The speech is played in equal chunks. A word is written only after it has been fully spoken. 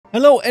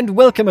Hello and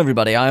welcome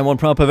everybody, I am One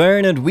Proper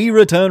Varian and we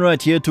return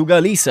right here to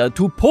Galicia,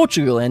 to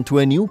Portugal and to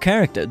a new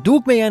character.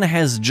 Duke Mayen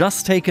has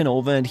just taken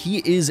over and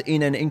he is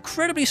in an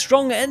incredibly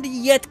strong and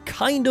yet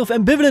kind of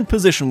ambivalent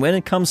position when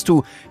it comes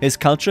to his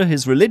culture,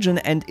 his religion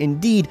and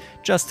indeed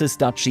just his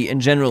duchy in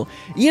general.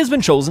 He has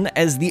been chosen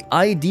as the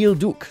ideal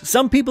duke.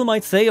 Some people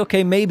might say,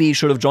 okay, maybe he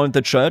should have joined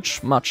the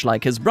church, much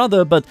like his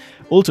brother, but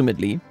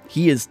ultimately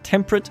he is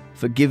temperate,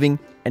 forgiving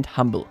and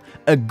humble.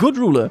 A good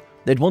ruler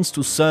that wants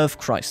to serve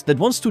Christ, that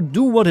wants to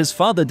do what his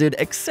father did,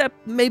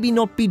 except maybe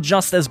not be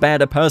just as bad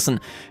a person.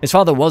 His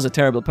father was a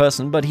terrible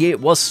person, but he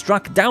was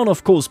struck down,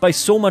 of course, by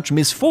so much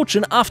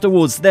misfortune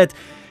afterwards that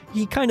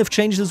he kind of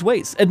changed his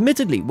ways.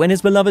 Admittedly, when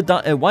his beloved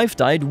wife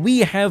died,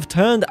 we have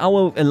turned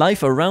our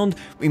life around.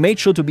 We made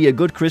sure to be a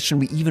good Christian.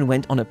 We even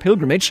went on a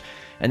pilgrimage.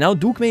 And now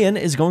Duke Mayen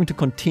is going to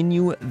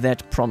continue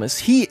that promise.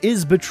 He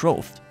is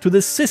betrothed to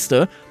the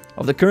sister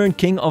of the current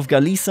king of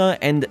Galicia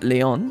and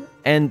Leon,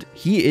 and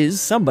he is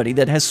somebody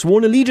that has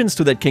sworn allegiance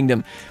to that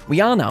kingdom.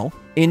 We are now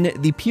in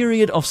the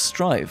period of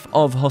strife,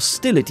 of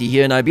hostility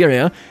here in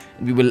Iberia,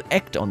 and we will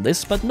act on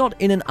this, but not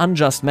in an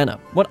unjust manner.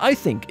 What I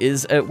think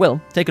is,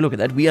 well, take a look at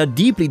that. We are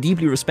deeply,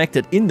 deeply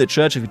respected in the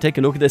church. If you take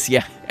a look at this,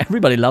 yeah,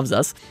 everybody loves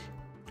us.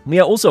 We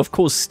are also, of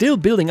course, still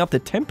building up the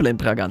temple in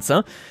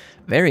Braganza.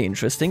 Very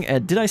interesting. Are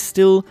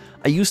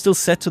you still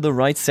set to the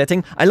right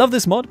setting? I love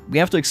this mod. We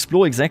have to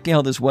explore exactly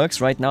how this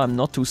works. Right now, I'm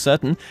not too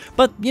certain.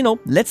 But, you know,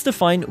 let's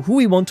define who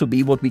we want to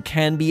be, what we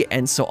can be,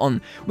 and so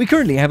on. We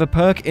currently have a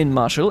perk in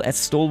Marshal as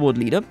Stalwart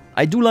Leader.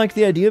 I do like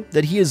the idea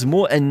that he is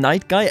more a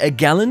knight guy, a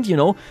gallant, you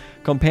know,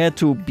 compared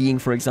to being,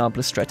 for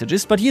example, a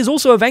strategist. But he is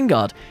also a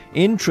vanguard.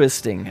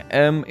 Interesting.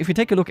 If you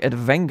take a look at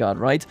vanguard,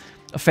 right?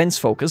 Offense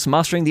focus,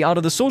 mastering the art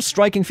of the sword,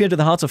 striking fear to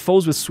the hearts of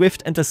foes with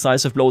swift and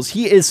decisive blows.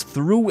 He is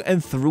through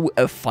and through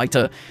a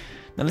fighter.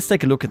 Now let's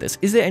take a look at this.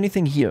 Is there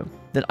anything here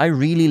that I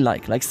really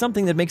like? Like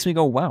something that makes me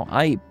go, wow,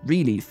 I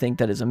really think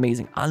that is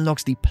amazing.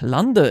 Unlocks the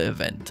plunder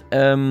event.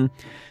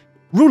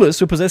 Rulers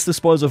who possess the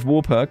Spoils of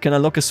War perk can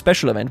unlock a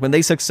special event when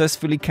they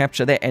successfully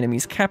capture their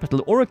enemy's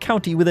capital or a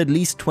county with at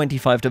least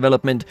 25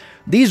 development.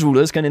 These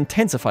rulers can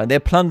intensify their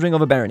plundering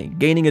of a barony,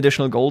 gaining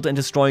additional gold and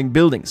destroying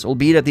buildings,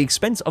 albeit at the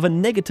expense of a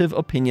negative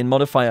opinion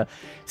modifier.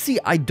 See,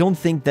 I don't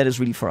think that is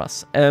really for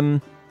us. I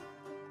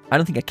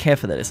don't think I care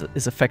for that,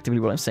 is effectively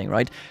what I'm saying,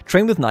 right?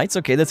 Train with knights,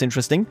 okay, that's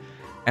interesting.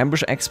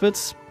 Ambush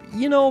experts.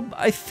 You know,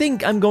 I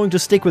think I'm going to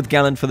stick with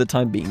Gallant for the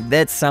time being.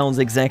 That sounds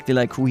exactly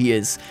like who he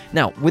is.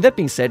 Now, with that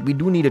being said, we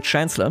do need a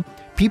Chancellor.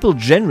 People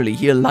generally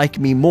here like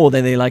me more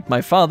than they like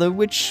my father,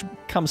 which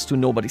comes to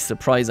nobody's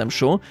surprise, I'm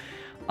sure.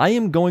 I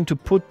am going to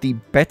put the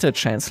better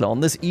Chancellor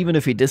on this, even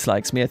if he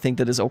dislikes me. I think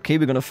that is okay.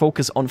 We're going to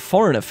focus on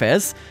foreign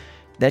affairs.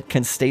 That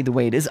can stay the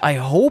way it is. I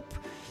hope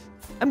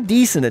I'm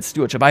decent at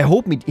stewardship. I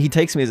hope he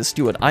takes me as a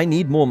steward. I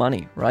need more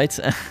money, right?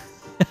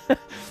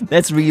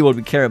 That's really what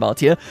we care about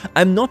here.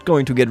 I'm not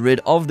going to get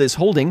rid of this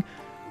holding.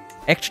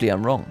 Actually,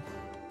 I'm wrong.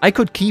 I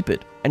could keep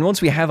it. And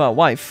once we have our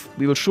wife,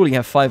 we will surely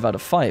have 5 out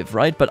of 5,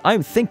 right? But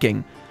I'm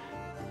thinking,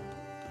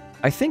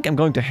 I think I'm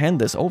going to hand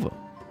this over.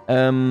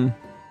 I'm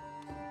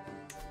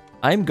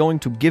going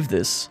to give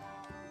this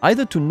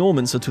either to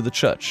Normans or to the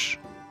church.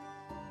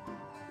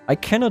 I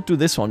cannot do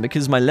this one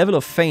because my level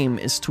of fame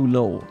is too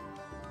low.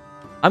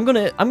 I'm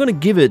gonna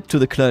give it to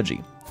the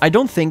clergy. I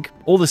don't think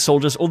all the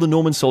soldiers, all the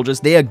Norman soldiers,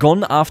 they are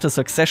gone after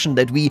succession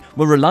that we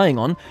were relying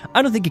on.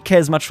 I don't think he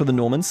cares much for the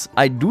Normans.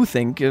 I do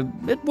think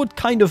it would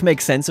kind of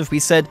make sense if we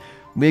said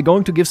we're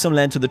going to give some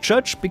land to the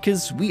church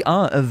because we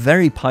are a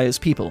very pious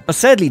people. But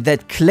sadly,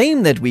 that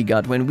claim that we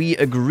got when we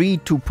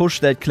agreed to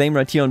push that claim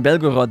right here on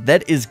Belgorod,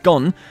 that is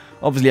gone.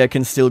 Obviously, I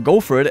can still go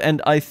for it,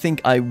 and I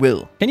think I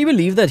will. Can you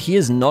believe that he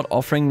is not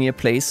offering me a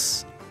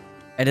place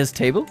at his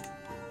table?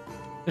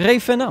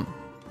 Reifenam.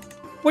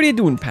 What are you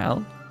doing,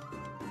 pal?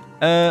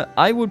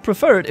 I would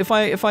prefer it if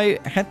I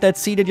had that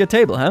seat at your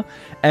table, huh?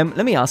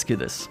 Let me ask you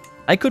this.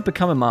 I could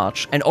become a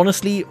march, and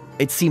honestly,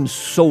 it seems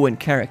so in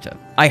character.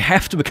 I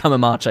have to become a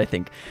march, I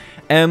think.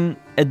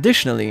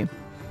 Additionally,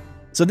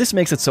 so this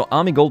makes it so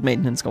army gold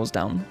maintenance goes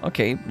down.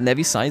 Okay,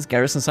 levy size,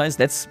 garrison size,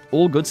 that's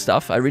all good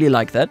stuff. I really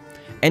like that.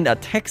 And our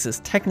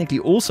taxes technically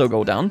also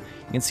go down.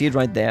 You can see it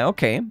right there.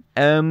 Okay.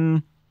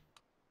 Do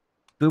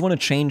we want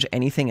to change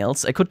anything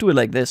else? I could do it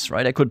like this,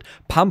 right? I could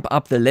pump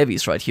up the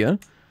levies right here.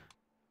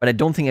 But I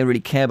don't think I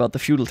really care about the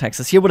feudal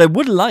taxes here. What I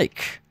would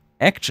like,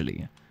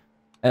 actually,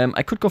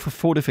 I could go for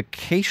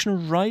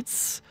fortification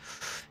rights.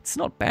 It's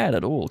not bad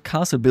at all.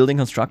 Castle building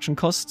construction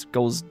cost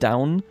goes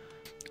down.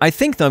 I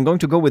think, though, I'm going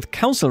to go with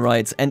council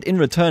rights, and in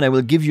return, I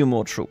will give you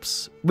more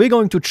troops. We're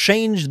going to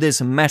change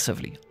this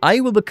massively. I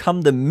will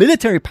become the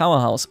military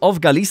powerhouse of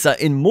Galicia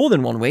in more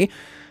than one way,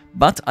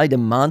 but I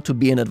demand to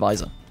be an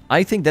advisor.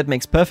 I think that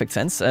makes perfect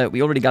sense.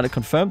 We already got it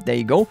confirmed. There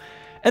you go.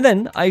 And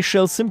then I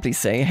shall simply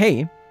say,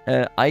 hey,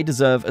 I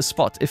deserve a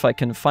spot if I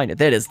can find it.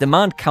 There it is.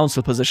 Demand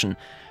council position.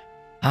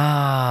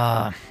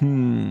 Man,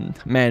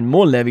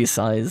 more levy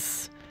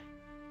size.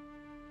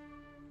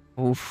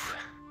 Oof.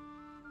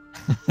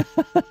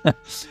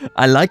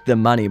 I like the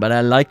money, but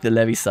I like the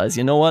levy size.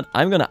 You know what?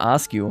 I'm gonna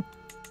ask you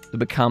to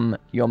become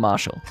your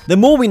marshal. The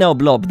more we now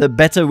blob, the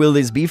better will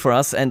this be for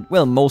us, and,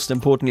 well, most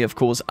importantly, of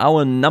course,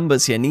 our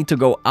numbers here need to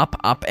go up,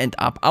 up, and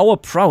up. Our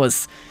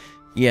prowess,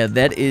 yeah,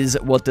 that is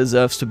what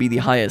deserves to be the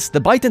highest. The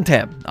bite and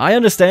tear. I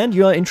understand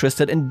you are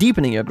interested in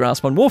deepening your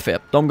grasp on warfare.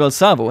 Domgol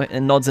Savo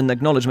nods in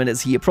acknowledgement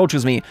as he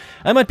approaches me.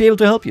 I might be able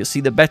to help you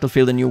see the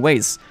battlefield in new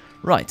ways.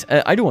 Right,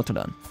 I do want to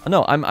learn.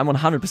 No, I'm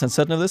 100%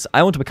 certain of this.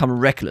 I want to become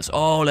reckless.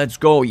 Oh, let's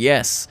go,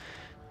 yes.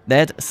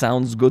 That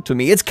sounds good to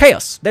me. It's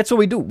chaos. That's what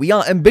we do. We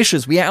are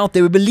ambitious. We are out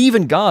there. We believe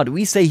in God.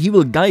 We say he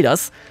will guide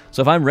us.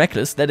 So if I'm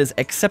reckless, that is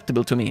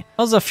acceptable to me.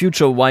 How's our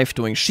future wife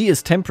doing? She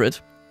is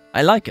temperate.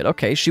 I like it.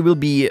 Okay, she will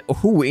be,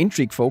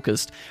 intrigue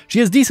focused. She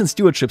has decent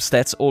stewardship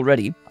stats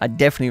already. I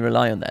definitely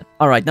rely on that.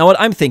 All right, now what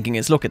I'm thinking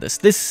is, look at this.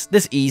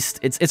 This East,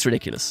 it's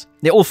ridiculous.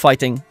 They're all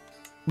fighting.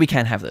 We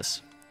can't have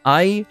this.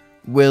 I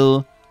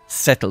will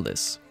settle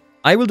this.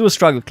 I will do a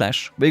struggle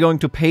clash. We're going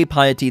to pay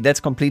piety. That's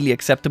completely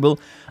acceptable.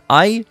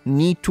 I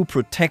need to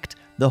protect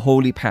the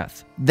holy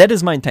path. That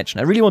is my intention.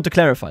 I really want to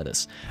clarify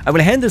this. I will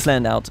hand this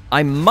land out.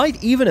 I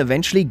might even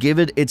eventually give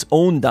it its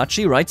own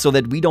duchy, right? So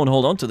that we don't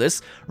hold on to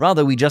this.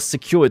 Rather, we just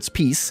secure its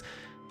peace.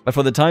 But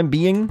for the time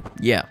being,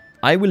 yeah,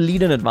 I will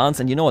lead in advance.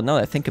 And you know what? Now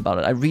that I think about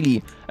it, I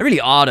really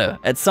ought to,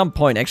 at some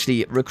point,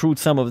 actually recruit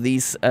some of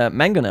these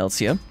mangonels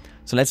here.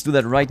 So let's do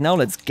that right now.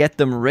 Let's get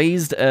them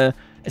raised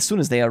as soon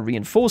as they are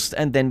reinforced,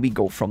 and then we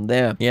go from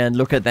there. Yeah, and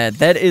look at that.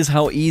 That is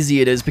how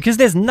easy it is, because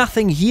there's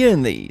nothing here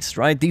in the East,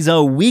 right? These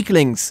are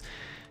weaklings,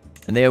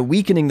 and they are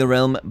weakening the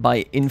realm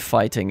by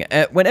infighting.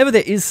 Whenever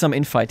there is some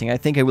infighting, I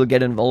think I will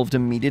get involved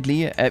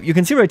immediately. You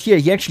can see right here,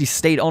 he actually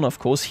stayed on, of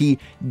course. He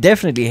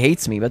definitely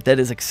hates me, but that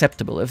is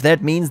acceptable. If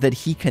that means that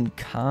he can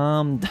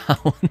calm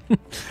down,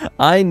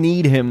 I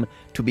need him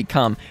to be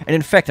calm. And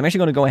in fact, I'm actually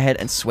going to go ahead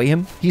and sway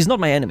him. He's not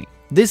my enemy.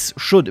 This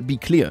should be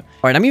clear. All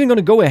right, I'm even going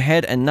to go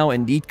ahead and now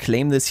indeed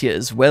claim this here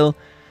as well.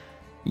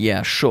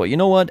 Yeah, sure. You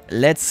know what?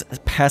 Let's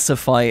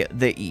pacify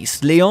the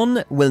East.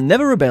 Leon will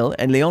never rebel,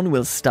 and Leon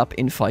will stop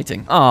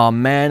infighting. Oh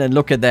man, and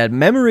look at that.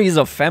 Memories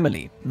of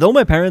family. Though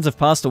my parents have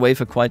passed away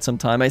for quite some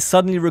time, I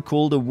suddenly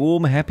recalled a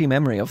warm, happy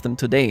memory of them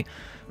today,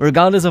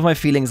 regardless of my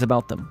feelings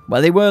about them.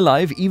 While they were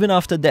alive, even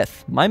after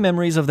death, my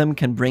memories of them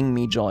can bring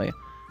me joy.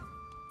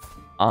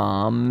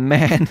 Aw,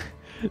 man.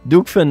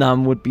 Duke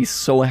Fernam would be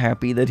so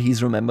happy that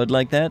he's remembered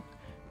like that,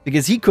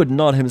 because he could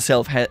not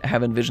himself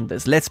have envisioned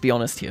this. Let's be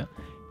honest here.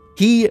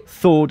 He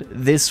thought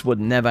this would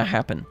never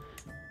happen.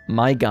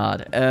 My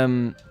God.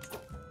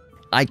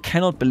 I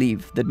cannot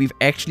believe that we've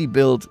actually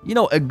built, you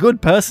know, a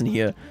good person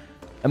here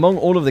among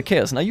all of the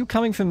chaos. Now, are you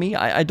coming for me?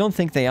 I don't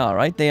think they are,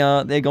 right?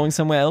 They're going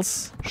somewhere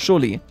else?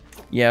 Surely.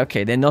 Yeah,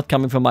 okay, they're not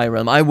coming from my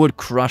realm. I would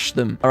crush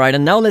them. All right,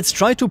 and now let's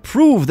try to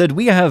prove that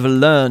we have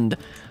learned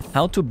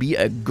how to be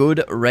a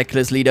good,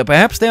 reckless leader.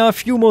 Perhaps there are a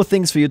few more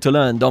things for you to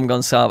learn. Dom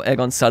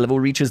Gonsalvo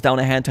reaches down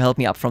a hand to help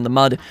me up from the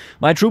mud.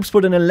 My troops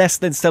put in a less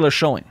than stellar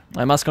showing.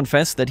 I must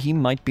confess that he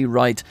might be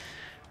right.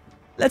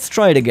 Let's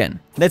try it again.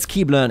 Let's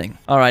keep learning.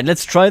 All right,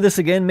 let's try this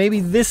again. Maybe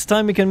this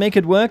time we can make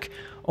it work.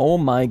 Oh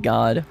my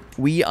God,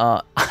 we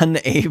are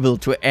unable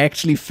to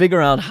actually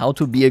figure out how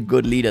to be a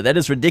good leader. That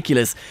is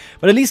ridiculous.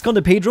 But at least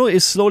Conde Pedro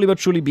is slowly but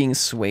surely being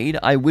swayed.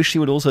 I wish he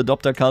would also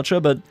adopt our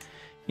culture, but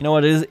you know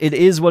what, it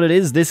is what it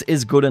is. This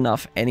is good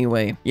enough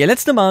anyway. Yeah,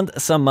 let's demand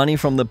some money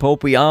from the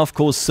Pope. We are, of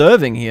course,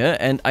 serving here,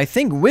 and I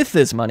think with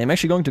this money, I'm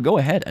actually going to go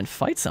ahead and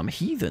fight some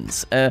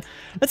heathens.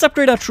 Let's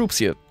upgrade our troops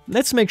here.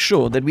 Let's make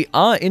sure that we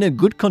are in a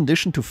good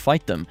condition to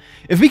fight them.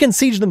 If we can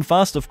siege them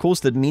fast, of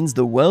course, that means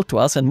the world to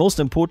us, and most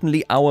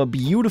importantly, our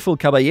beautiful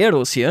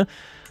caballeros here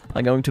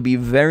are going to be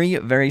very,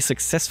 very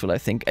successful, I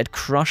think, at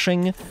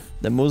crushing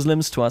the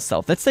Muslims to our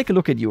south. Let's take a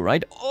look at you,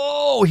 right?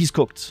 Oh, he's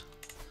cooked.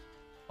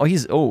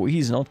 Oh,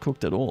 he's not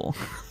cooked at all.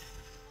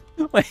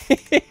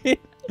 Wait,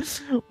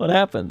 what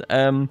happened?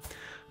 Oh,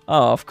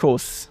 of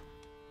course.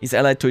 He's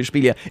allied to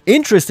Ishbilia.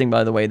 Interesting,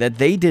 by the way, that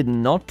they did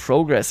not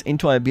progress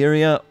into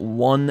Iberia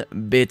one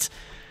bit.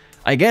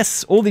 I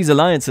guess all these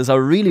alliances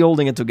are really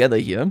holding it together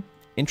here.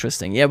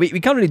 Interesting. Yeah, we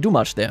can't really do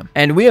much there.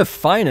 And we have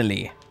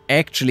finally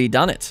actually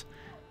done it.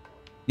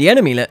 The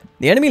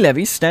enemy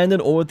levies stand in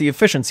awe at the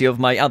efficiency of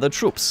my other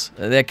troops.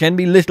 There can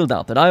be little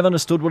doubt that I've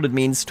understood what it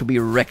means to be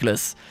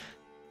reckless.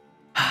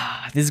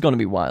 This is gonna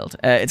be wild.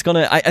 I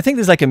think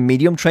this is like a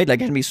medium trait, like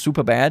it can be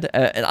super bad,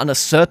 and under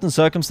certain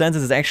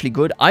circumstances it's actually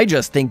good. I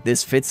just think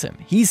this fits him.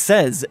 He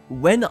says,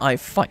 when I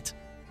fight,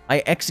 I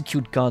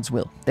execute God's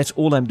will. That's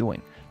all I'm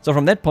doing. So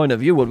from that point of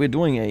view, what we're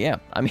doing here, yeah,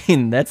 I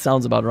mean, that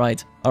sounds about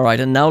right. All right,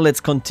 and now let's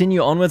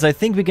continue onwards. I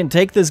think we can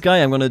take this guy.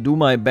 I'm gonna do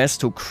my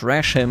best to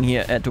crush him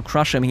here.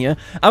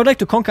 I would like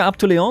to conquer up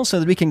to Leon so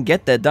that we can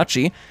get that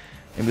duchy,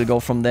 and we'll go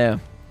from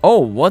there. Oh,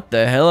 what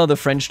the hell are the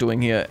French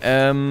doing here?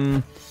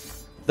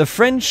 The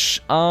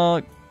French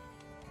are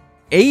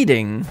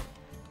aiding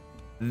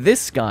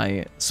this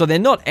guy, so they're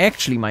not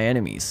actually my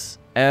enemies.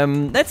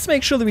 Let's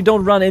make sure that we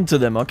don't run into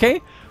them,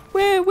 okay?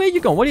 Where are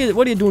you going?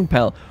 What are you doing,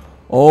 pal?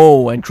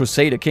 Oh, and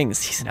Crusader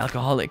Kings. He's an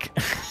alcoholic.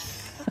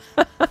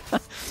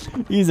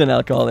 He's an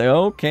alcoholic.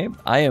 Okay,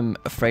 I am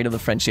afraid of the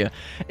French here.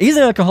 He's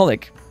an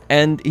alcoholic,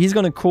 and he's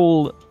gonna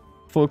call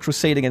for a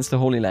crusade against the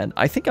Holy Land,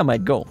 I think I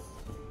might go.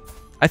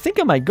 I think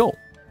I might go.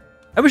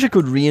 I wish I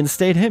could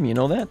reinstate him, you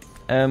know that?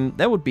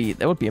 That would be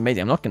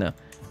amazing. I'm not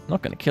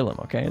gonna kill him,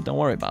 okay? Don't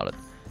worry about it.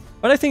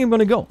 But I think I'm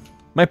gonna go.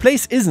 My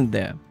place isn't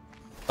there,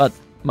 but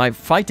my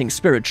fighting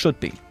spirit should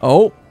be.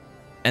 Oh,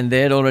 and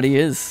there it already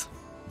is.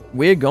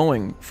 We're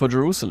going for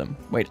Jerusalem.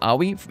 Wait, are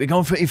we? We're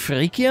going for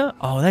Ifriqiya?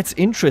 Oh, that's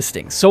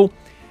interesting. So,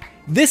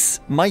 this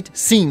might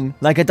seem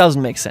like it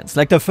doesn't make sense.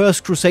 Like the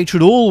first crusade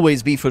should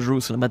always be for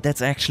Jerusalem, but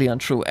that's actually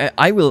untrue.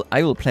 I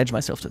will pledge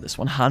myself to this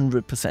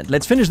 100%.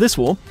 Let's finish this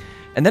war,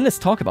 and then let's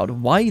talk about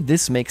why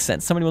this makes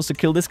sense. Somebody wants to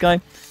kill this guy?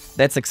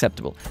 That's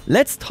acceptable.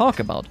 Let's talk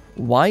about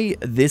why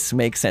this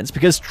makes sense,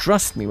 because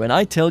trust me when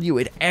I tell you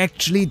it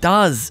actually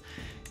does.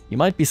 You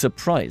might be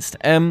surprised.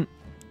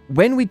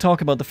 When we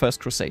talk about the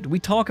First Crusade, we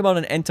talk about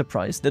an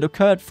enterprise that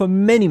occurred for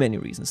many, many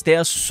reasons. There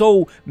are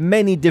so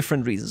many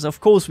different reasons. Of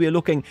course, we are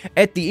looking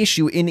at the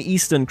issue in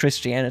Eastern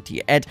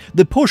Christianity, at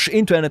the push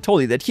into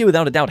Anatolia that here,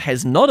 without a doubt,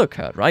 has not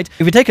occurred, right?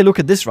 If we take a look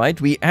at this, right,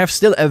 we have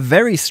still a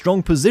very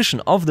strong position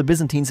of the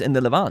Byzantines in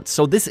the Levant,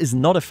 so this is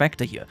not a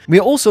factor here. We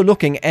are also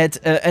looking at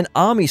an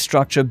army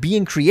structure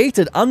being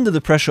created under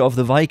the pressure of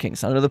the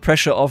Vikings, under the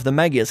pressure of the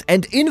Magyars,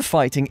 and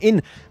infighting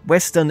in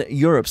Western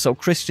Europe, so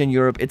Christian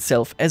Europe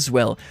itself as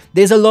well.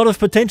 There's a lot of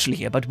potential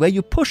here, but where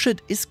you push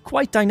it is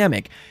quite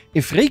dynamic.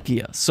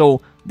 Ifriqiya, so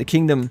the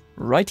kingdom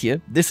right here,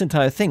 this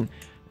entire thing,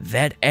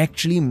 that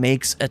actually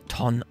makes a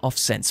ton of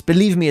sense.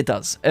 Believe me, it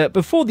does.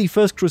 Before the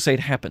First Crusade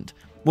happened,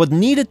 what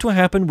needed to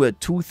happen were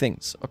two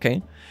things,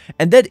 okay?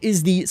 And that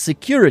is the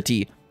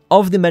security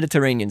of the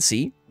Mediterranean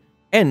Sea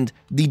and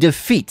the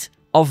defeat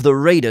of the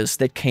raiders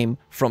that came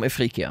from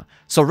Ifriqiya.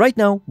 So right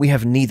now, we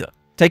have neither.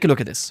 Take a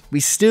look at this. We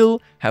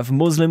still have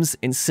Muslims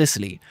in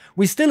Sicily.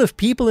 We still have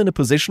people in a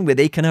position where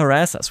they can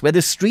harass us, where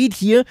the street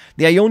here,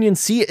 the Ionian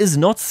Sea, is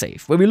not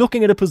safe, where we're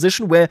looking at a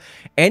position where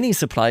any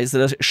supplies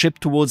that are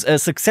shipped towards a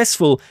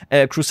successful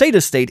Crusader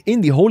state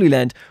in the Holy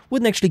Land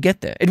wouldn't actually get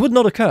there. It would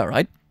not occur,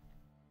 right?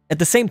 At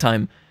the same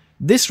time,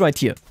 this right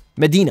here,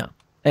 Medina,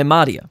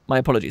 Mahdia, my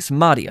apologies,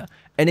 Mahdia,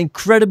 an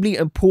incredibly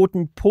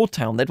important port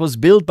town that was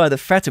built by the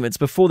Fatimids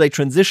before they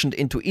transitioned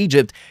into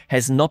Egypt,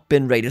 has not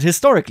been raided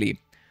historically.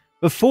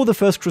 Before the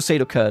First Crusade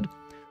occurred,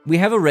 we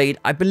have a raid,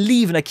 I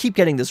believe, and I keep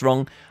getting this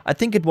wrong, I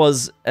think it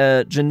was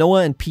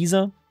Genoa and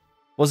Pisa.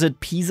 Was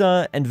it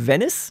Pisa and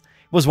Venice?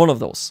 It was one of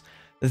those.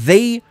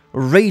 They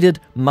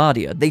raided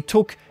Mahdia. They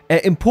took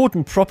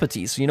important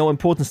properties, you know,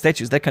 important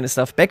statues, that kind of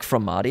stuff, back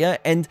from Mahdia,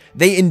 and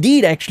they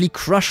indeed actually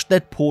crushed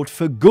that port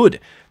for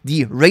good.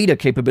 The raider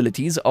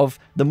capabilities of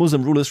the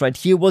Muslim rulers right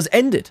here was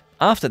ended.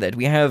 After that,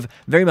 we have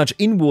very much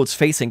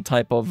inwards-facing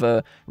type of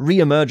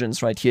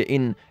re-emergence right here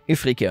in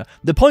Ifriqiya.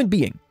 The point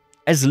being,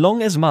 as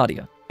long as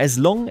Mahdia, as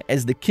long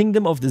as the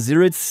kingdom of the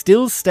Zirids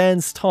still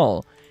stands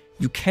tall,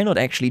 you cannot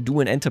actually do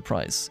an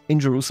enterprise in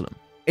Jerusalem.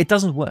 It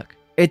doesn't work.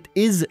 It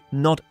is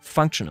not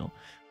functional.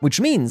 Which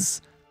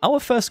means our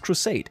First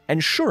Crusade,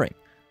 ensuring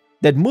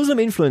that Muslim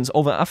influence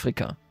over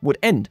Africa would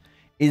end,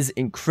 is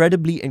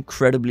incredibly,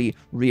 incredibly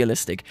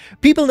realistic.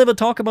 People never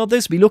talk about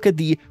this. We look at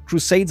the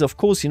Crusades, of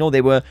course, you know,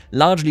 they were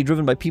largely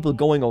driven by people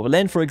going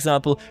overland, for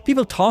example.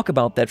 People talk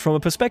about that from a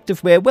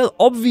perspective where, well,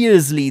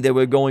 obviously they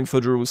were going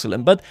for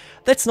Jerusalem, but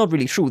that's not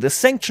really true. The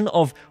sanction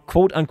of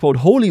quote-unquote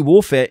holy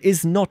warfare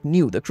is not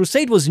new. The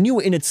Crusade was new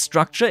in its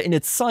structure, in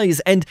its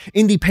size, and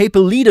in the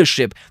papal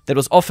leadership that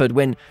was offered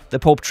when the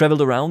Pope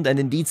traveled around and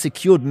indeed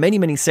secured many,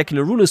 many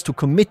secular rulers to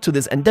commit to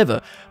this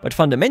endeavor. But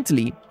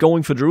fundamentally,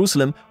 going for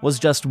Jerusalem was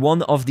just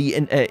one of the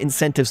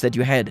incentives that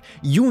you had.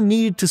 You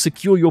needed to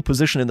secure your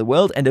position in the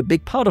world, and a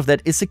big part of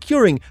that is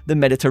securing the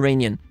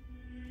Mediterranean.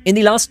 In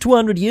the last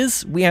 200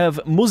 years, we have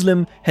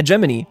Muslim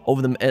hegemony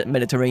over the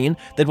Mediterranean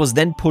that was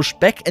then pushed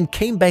back and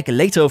came back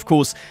later, of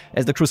course,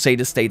 as the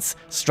Crusader states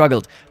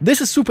struggled.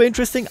 This is super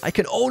interesting. I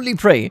can only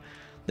pray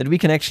that we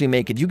can actually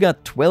make it. You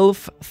got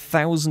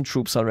 12,000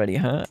 troops already,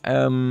 huh?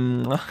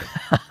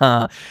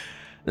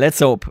 Let's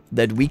hope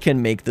that we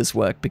can make this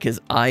work, because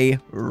I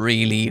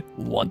really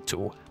want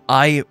to.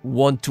 I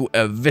want to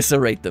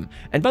eviscerate them.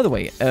 And by the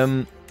way,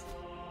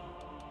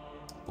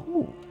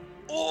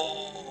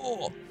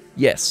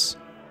 yes.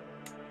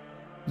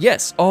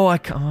 Yes. Oh, I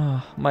can't.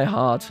 Oh, my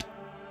heart.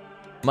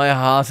 My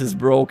heart is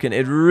broken.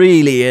 It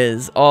really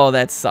is. Oh,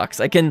 that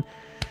sucks. I can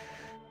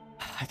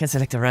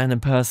select a random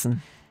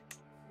person.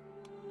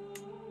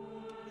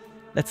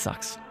 That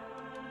sucks.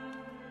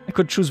 I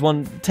could choose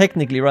one.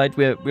 Technically, right?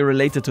 We're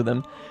related to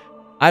them.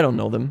 I don't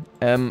know them.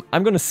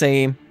 I'm gonna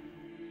say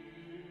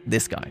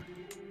this guy.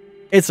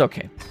 It's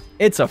okay.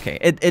 It's okay.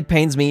 It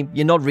pains me.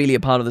 You're not really a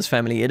part of this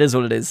family. It is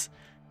what it is.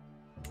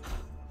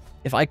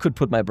 If I could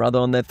put my brother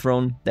on that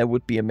throne, that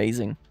would be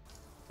amazing.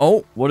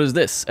 Oh, what is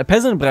this? A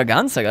peasant in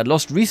Braganza got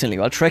lost recently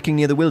while trekking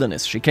near the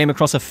wilderness. She came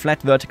across a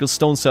flat vertical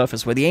stone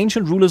surface where the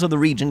ancient rulers of the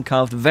region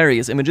carved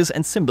various images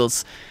and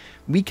symbols.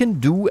 We can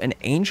do an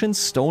ancient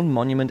stone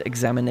monument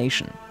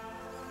examination.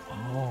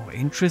 Oh,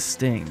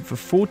 interesting. For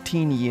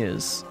 14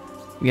 years,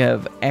 we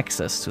have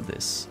access to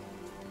this.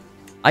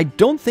 I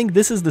don't think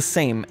this is the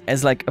same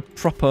as like a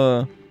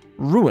proper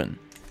ruin.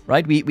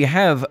 right? We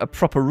have a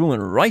proper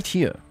ruin right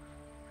here.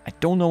 I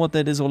don't know what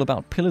that is all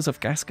about. Pillars of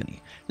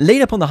Gascony.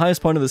 Laid up on the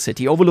highest point of the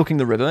city, overlooking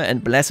the river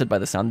and blessed by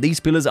the sun, these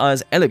pillars are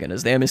as elegant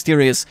as they are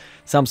mysterious.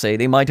 Some say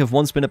they might have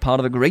once been a part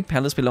of a great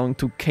palace belonging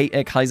to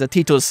Kaiser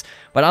Titus,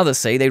 but others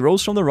say they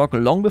rose from the rock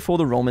long before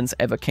the Romans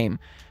ever came.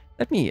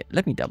 Let me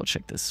double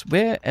check this.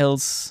 Where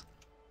else?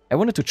 I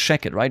wanted to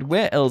check it, right?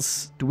 Where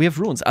else do we have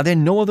ruins? Are there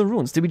no other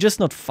ruins? Did we just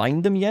not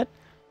find them yet?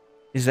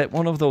 Is that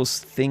one of those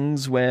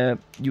things where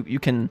you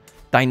can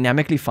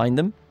dynamically find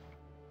them?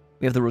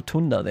 We have the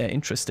Rotunda there.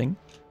 Interesting.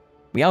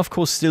 We are, of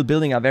course, still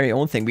building our very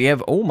own thing. We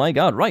have, oh my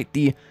god, right,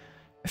 the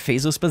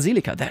Ephesus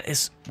Basilica. That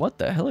is, what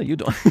the hell are you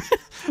doing?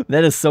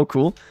 That is so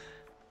cool.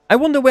 I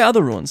wonder where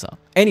other ruins are.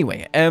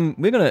 Anyway,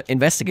 we're gonna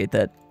investigate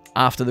that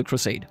after the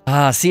Crusade.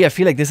 See, I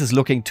feel like this is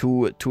looking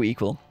too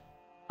equal.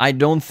 I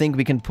don't think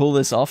we can pull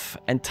this off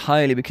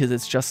entirely because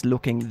it's just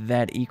looking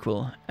that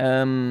equal.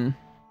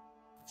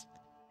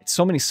 It's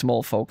so many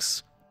small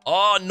folks.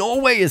 Oh,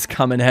 Norway is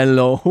coming,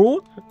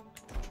 hello.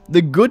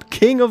 The good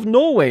king of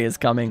Norway is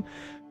coming.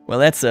 Well,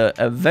 that's a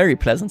very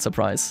pleasant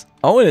surprise.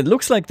 Oh, and it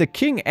looks like the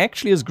king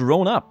actually has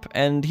grown up,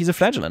 and he's a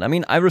flagellant. I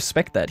mean, I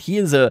respect that. He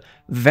is a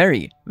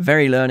very,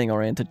 very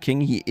learning-oriented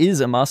king. He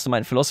is a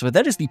mastermind philosopher.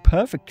 That is the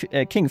perfect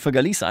king for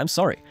Galicia, I'm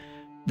sorry.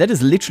 That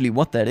is literally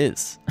what that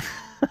is.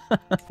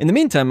 In the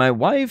meantime, my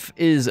wife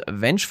is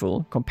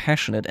vengeful,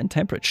 compassionate, and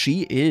temperate.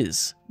 She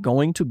is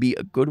going to be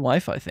a good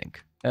wife, I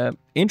think.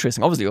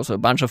 Interesting. Obviously, also a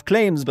bunch of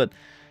claims, but...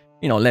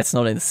 you know, let's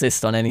not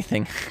insist on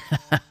anything.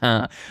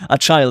 A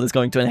child is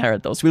going to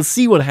inherit those. We'll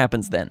see what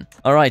happens then.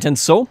 All right, and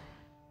so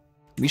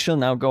we shall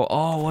now go.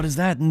 Oh, what is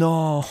that?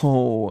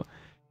 No,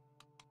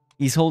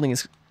 he's holding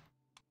his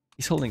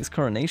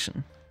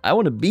coronation. I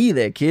want to be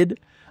there, kid.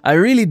 I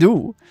really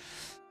do.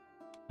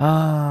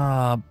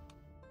 But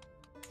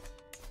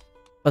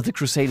the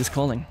Crusade is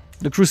calling.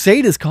 The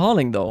Crusade is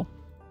calling, though.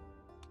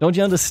 Don't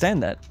you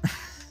understand that?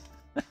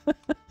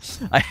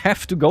 I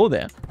have to go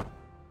there.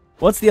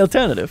 What's the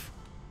alternative?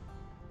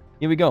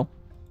 Here we go.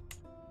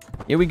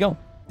 Here we go.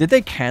 Did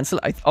they cancel?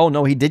 Oh,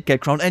 no, he did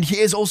get crowned. And he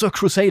is also a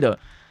Crusader.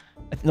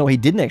 No, he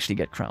didn't actually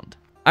get crowned.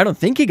 I don't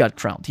think he got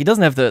crowned. He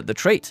doesn't have the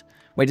trait.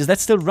 Wait, is that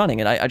still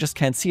running? And I just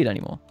can't see it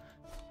anymore.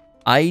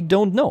 I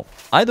don't know.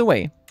 Either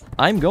way,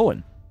 I'm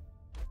going.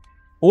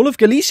 All of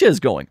Galicia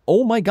is going.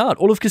 Oh my god,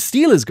 all of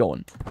Castile is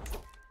going.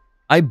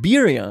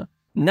 Iberia,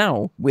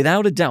 now,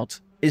 without a doubt,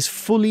 is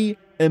fully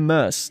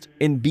immersed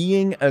in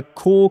being a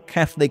core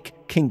Catholic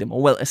kingdom.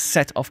 Or, well, a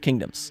set of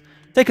kingdoms.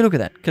 Take a look at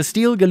that.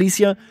 Castile,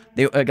 Galicia,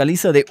 they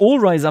all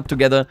rise up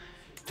together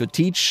to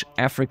teach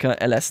Africa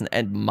a lesson.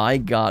 And my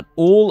god,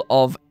 all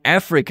of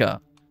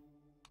Africa.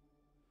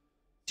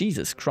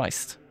 Jesus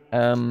Christ.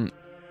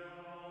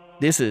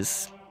 This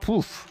is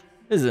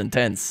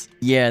intense.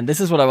 Yeah, and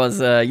this is what I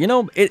was, you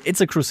know,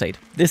 it's a crusade.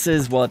 This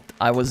is what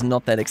I was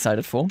not that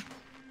excited for.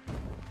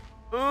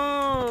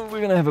 Oh,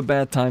 we're gonna have a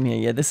bad time here.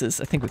 Yeah, this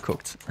is, I think we're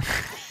cooked.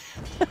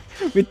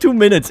 We're 2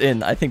 minutes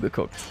in, I think we're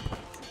cooked.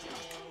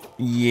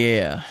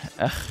 Yeah,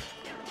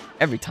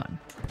 every time.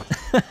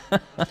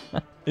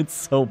 It's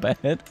so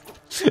bad.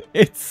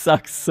 It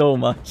sucks so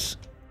much.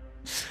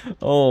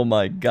 Oh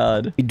my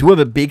god. We do have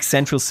a big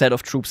central set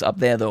of troops up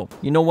there though.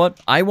 You know what?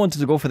 I wanted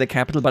to go for the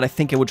capital, but I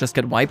think I would just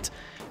get wiped.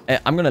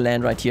 I'm gonna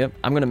land right here.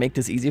 I'm gonna make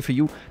this easier for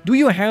you. Do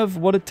you have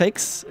what it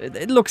takes?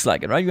 It looks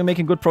like it, right? You're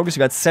making good progress. You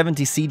got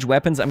 70 siege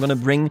weapons. I'm gonna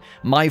bring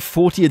my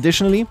 40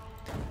 additionally.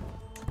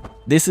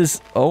 This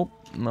is... oh,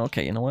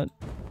 okay, you know what?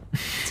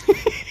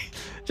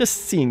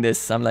 Just seeing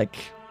this, I'm like,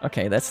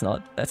 okay, that's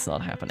not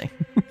happening.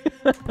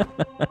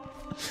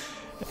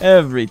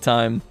 Every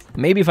time.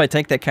 Maybe if I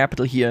take that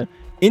capital here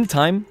in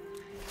time.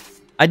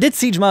 I did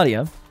siege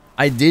Mahdia.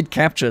 I did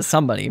capture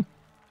somebody.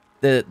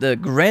 The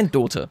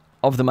granddaughter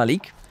of the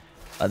Malik.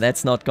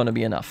 That's not gonna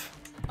be enough.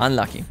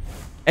 Unlucky.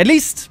 At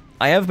least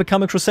I have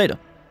become a Crusader.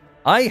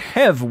 I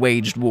have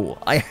waged war.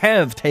 I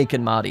have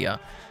taken Mahdia.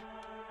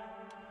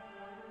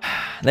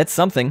 That's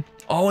something.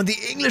 Oh, and the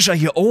English are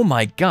here. Oh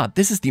my god,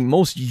 this is the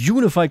most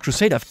unified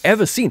crusade I've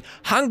ever seen.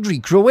 Hungary,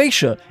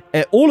 Croatia,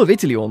 all of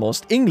Italy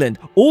almost, England,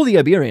 all the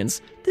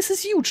Iberians. This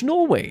is huge.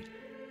 Norway.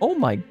 Oh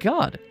my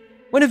god.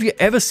 When have you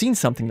ever seen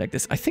something like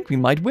this? I think we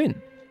might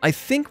win. I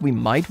think we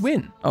might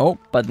win. Oh,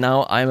 but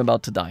now I'm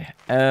about to die.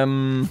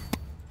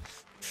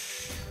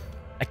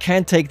 I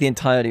can't take the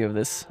entirety of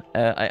this.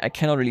 I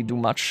cannot really do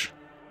much.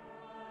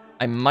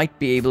 I might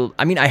be able...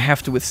 I mean, I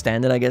have to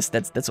withstand it, I guess.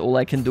 That's all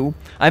I can do.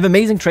 I have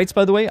amazing traits,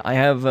 by the way. I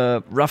have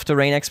rough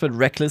terrain expert,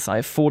 reckless. I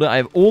have fodder. I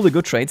have all the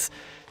good traits.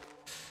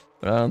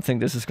 But I don't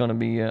think this is gonna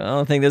be... I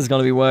don't think this is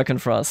gonna be working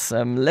for us.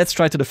 Let's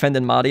try to defend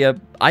in Mahdia.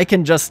 I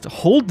can just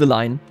hold the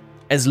line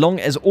as long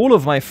as all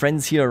of my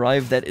friends here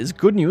arrive. That is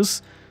good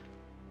news.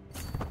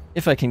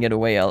 If I can get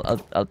away,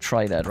 I'll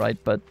try that, right?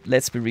 But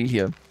let's be real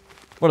here.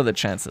 What are the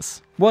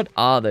chances? What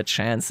are the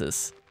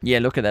chances? Yeah,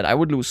 look at that. I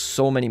would lose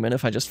so many men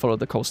if I just followed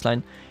the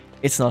coastline.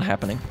 It's not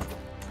happening.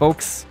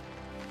 Folks,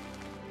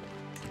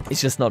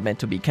 it's just not meant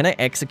to be. Can I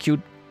execute?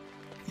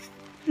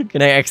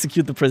 Can I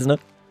execute the prisoner?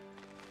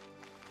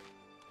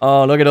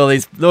 Oh, look at all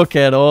these. Look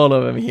at all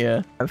of them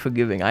here. I'm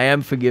forgiving. I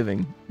am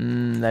forgiving.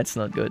 That's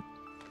not good.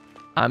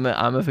 I'm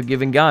a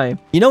forgiving guy.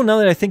 You know, now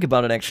that I think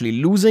about it, actually,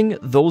 losing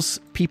those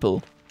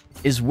people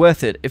is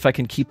worth it if I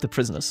can keep the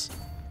prisoners.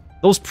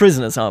 Those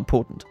prisoners are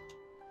important.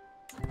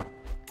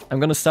 I'm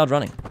gonna start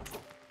running.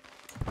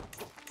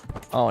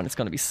 Oh, and it's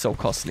gonna be so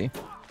costly.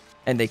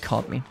 And they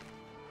caught me.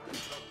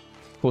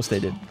 Of course they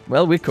did.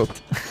 Well, we're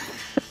cooked.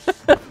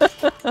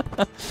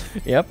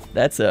 Yep,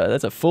 that's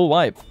a full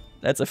wipe.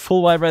 That's a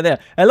full wipe right there.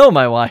 Hello,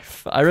 my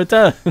wife. I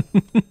return.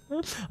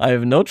 I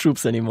have no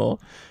troops anymore.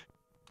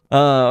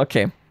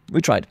 Okay. We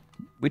tried.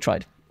 We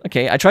tried.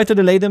 Okay, I tried to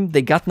delay them.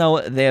 They got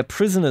now their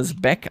prisoners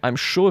back. I'm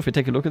sure if you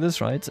take a look at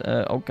this, right?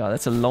 Oh god,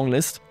 that's a long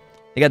list.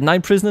 They got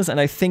 9 prisoners, and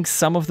I think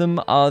some of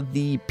them are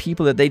the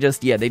people that they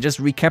just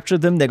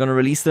recaptured them. They're gonna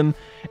release them.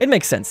 It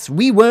makes sense.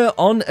 We were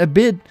on a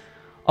bit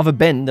of a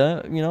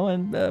bender, you know,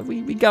 and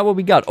we got what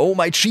we got. Oh,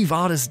 my chief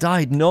artist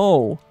died.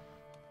 No.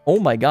 Oh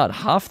my god,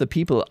 half the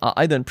people are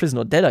either in prison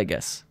or dead, I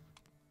guess.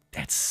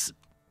 That's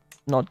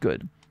not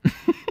good.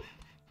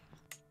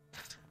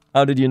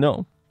 How did you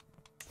know?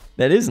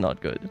 That is not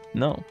good.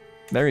 No.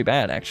 Very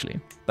bad, actually.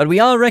 But we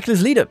are a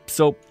reckless leader,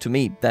 so to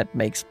me, that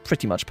makes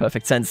pretty much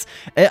perfect sense.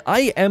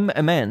 I am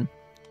a man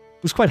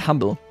who's quite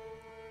humble.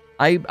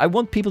 I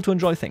want people to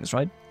enjoy things,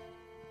 right?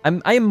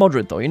 I am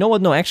moderate, though. You know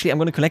what? No, actually, I'm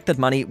going to collect that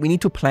money. We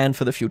need to plan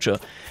for the future.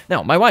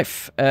 Now, my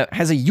wife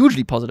has a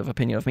hugely positive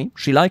opinion of me.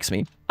 She likes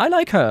me. I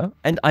like her,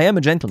 and I am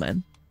a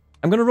gentleman.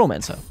 I'm going to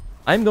romance her.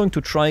 I'm going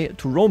to try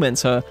to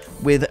romance her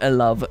with a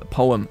love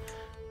poem.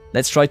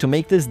 Let's try to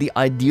make this the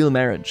ideal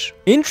marriage.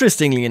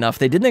 Interestingly enough,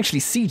 they didn't actually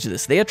siege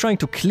this. They are trying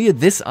to clear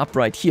this up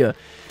right here.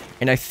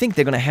 And I think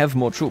they're going to have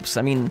more troops.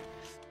 I mean,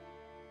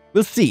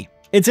 we'll see.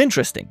 It's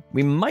interesting.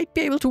 We might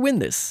be able to win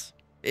this.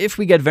 If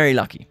we get very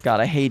lucky. God,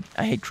 I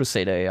hate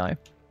Crusader AI.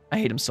 I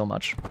hate him so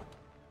much.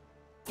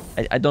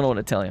 I don't know what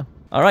to tell you.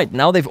 Alright,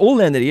 now they've all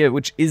landed here,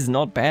 which is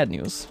not bad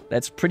news.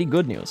 That's pretty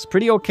good news.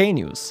 Pretty okay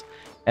news.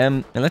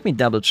 And let me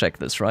double check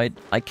this, right?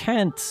 I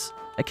can't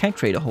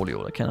create a holy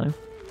order, can I?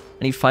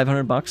 I need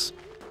 500 bucks.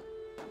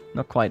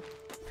 Not quite.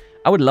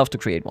 I would love to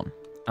create one.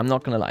 I'm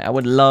not gonna lie. I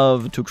would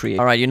love to create.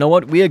 Alright, you know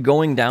what? We are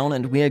going down,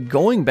 and we are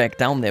going back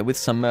down there with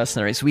some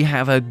mercenaries. We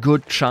have a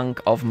good chunk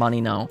of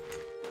money now.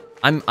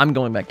 I'm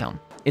going back down.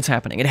 It's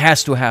happening. It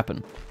has to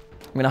happen.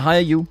 I'm gonna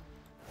hire you.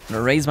 I'm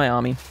gonna raise my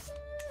army.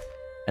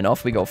 And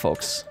off we go,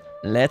 folks.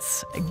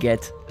 Let's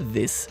get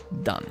this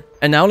done.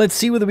 And now let's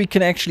see whether we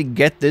can actually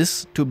get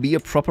this to be a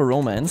proper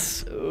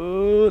romance.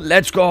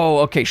 Let's go.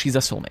 Okay, she's a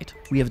soulmate.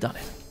 We have done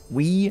it.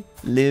 We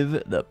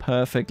live the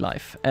perfect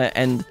life.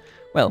 And,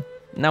 well,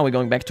 now we're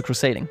going back to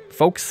crusading.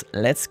 Folks,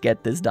 let's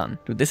get this done.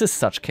 Dude, this is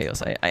such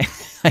chaos. I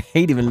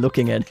hate even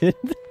looking at it.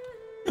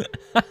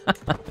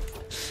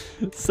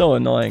 So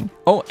annoying.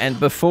 Oh, and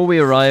before we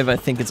arrive, I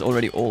think it's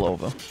already all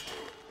over.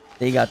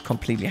 They got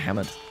completely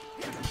hammered.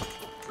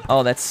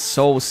 Oh, that's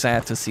so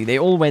sad to see. They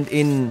all went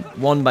in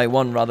one by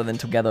one rather than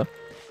together.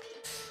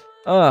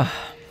 Oh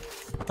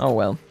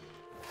well.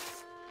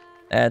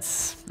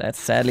 That's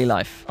sadly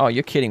life. Oh,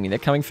 you're kidding me. They're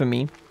coming for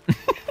me.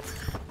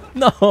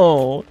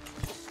 No.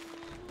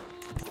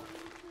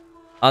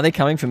 Are they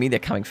coming for me? They're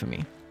coming for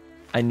me.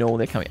 I know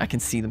they're coming. I can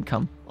see them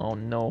come. Oh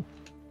no.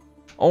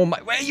 Oh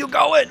my, where are you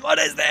going? What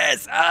is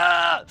this?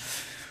 Ah!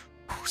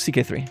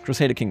 CK3,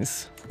 Crusader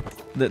Kings.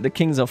 The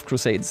kings of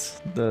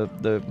crusades.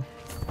 The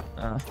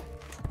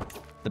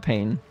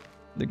pain.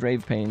 The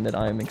grave pain that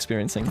I am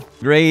experiencing.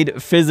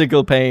 Great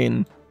physical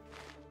pain.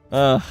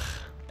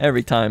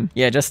 Every time.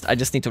 Yeah, I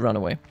just need to run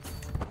away.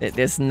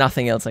 There's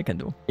nothing else I can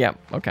do. Yeah,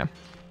 okay.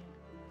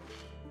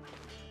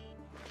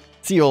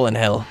 See you all in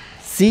hell.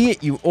 See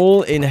you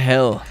all in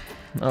hell.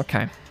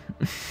 Okay.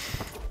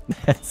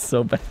 That's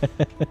so bad.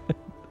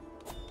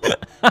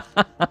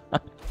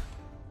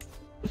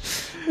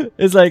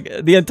 It's like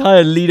the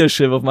entire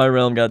leadership of my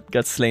realm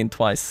got slain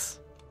twice.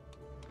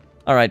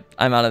 Alright,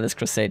 I'm out of this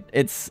crusade.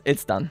 It's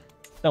done.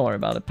 Don't worry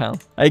about it, pal.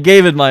 I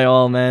gave it my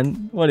all,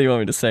 man. What do you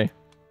want me to say?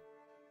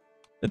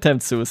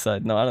 Attempt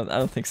suicide. No, I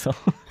don't think so.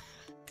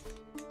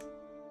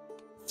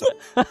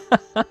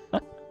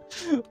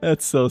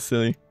 That's so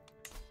silly.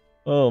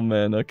 Oh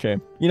man, okay.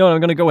 You know what,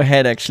 I'm gonna go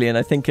ahead actually, and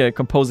I think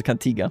compose a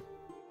cantiga.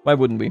 Why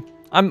wouldn't we?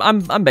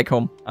 I'm back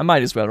home. I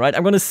might as well, right?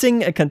 I'm gonna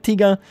sing a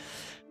cantiga.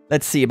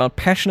 Let's see, about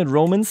passionate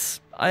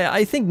romance.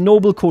 I think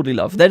noble courtly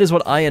love. That is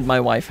what I and my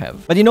wife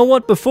have. But you know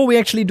what? Before we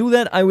actually do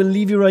that, I will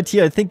leave you right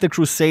here. I think the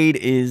crusade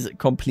is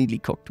completely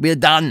cooked. We're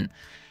done.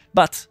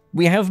 But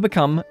we have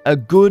become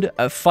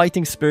a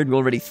fighting spirit. We're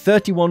already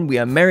 31. We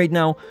are married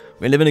now.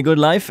 We're living a good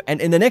life.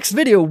 And in the next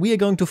video, we are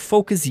going to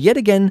focus yet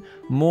again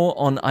more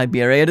on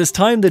Iberia. It is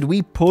time that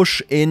we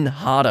push in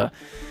harder.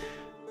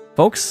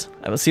 Folks,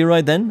 I will see you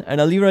right then, and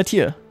I'll leave you right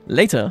here.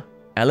 Later,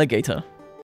 alligator.